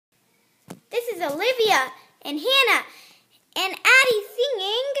is Olivia and Hannah and Addie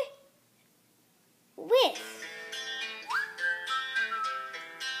singing with.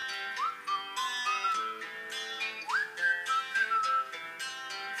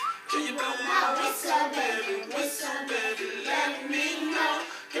 Can you blow my whistle, baby, let me know.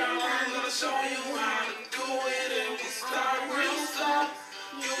 Girl, I'm gonna show you how to do it and we start real slow.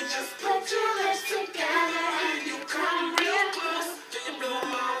 You just put your lips together and you come real close. Can you blow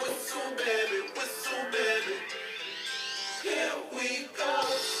my whistle, baby, here we go.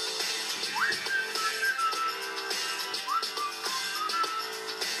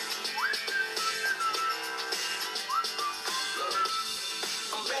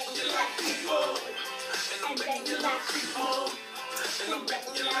 I'm betting you like people, and I'm betting you like people, and I'm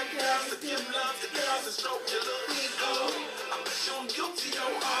betting you like girls to give love to girls and stroke your little ego. I bet you I'm guilty, your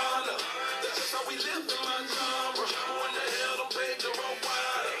honor. That's just how we live in my genre. Who in the hell don't pave the road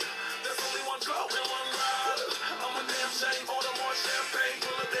wider? There's only one go and one rider. I'm a damn shame, order more champagne,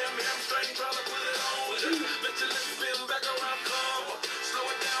 pull a damn hamstring, trying to put it on with it. Let your lips spin back around, come on. Slow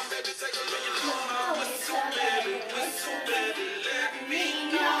it down, baby, take a look. Blow my whistle, baby, let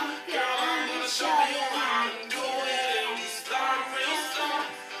me know. Girl, I'm gonna show you how to do it and we start real slow.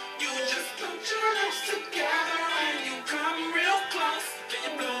 You just put your lips together and you come real close. Can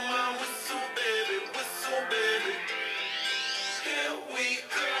you blow my whistle, baby, here we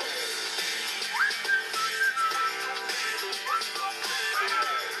go.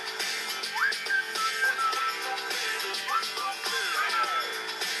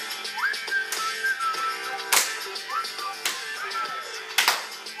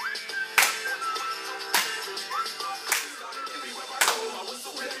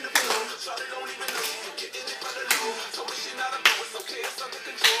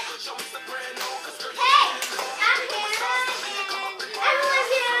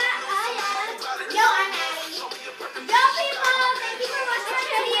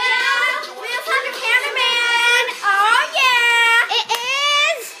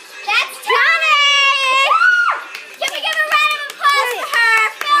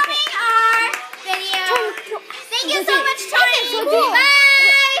 Thank you so much, Tony. Bye.